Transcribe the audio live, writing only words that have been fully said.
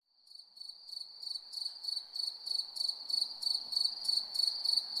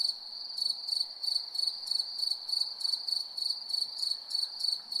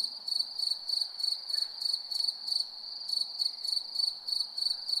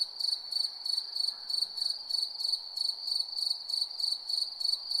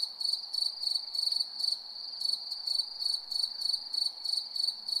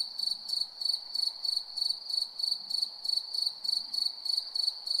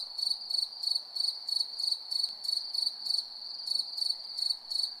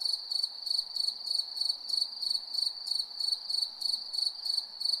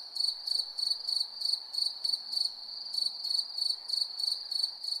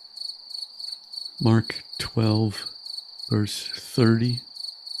Mark 12, verse 30.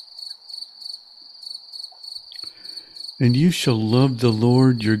 And you shall love the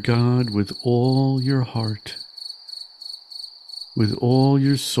Lord your God with all your heart, with all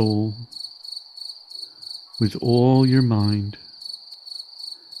your soul, with all your mind,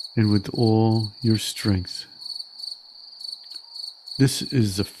 and with all your strength. This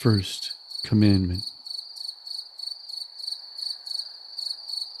is the first commandment.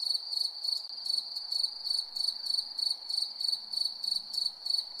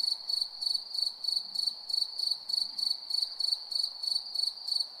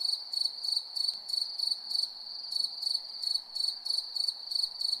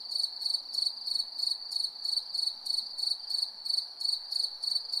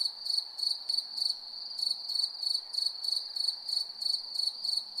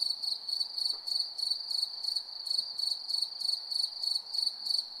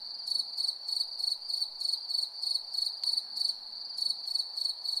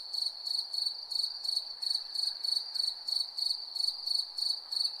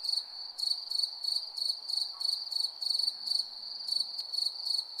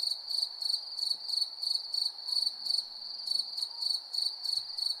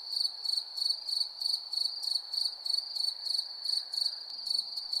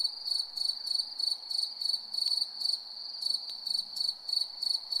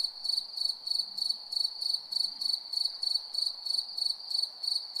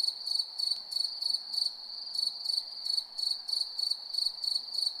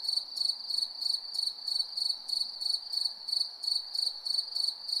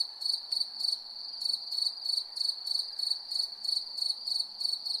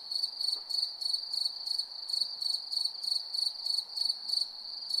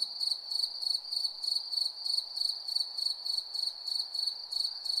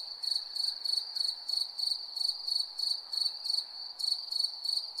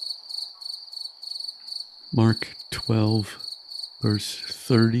 Mark 12, verse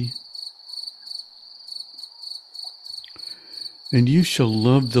 30. And you shall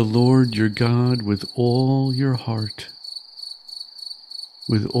love the Lord your God with all your heart,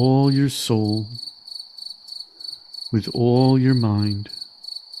 with all your soul, with all your mind,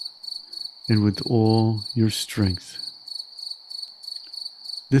 and with all your strength.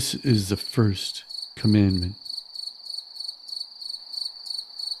 This is the first commandment.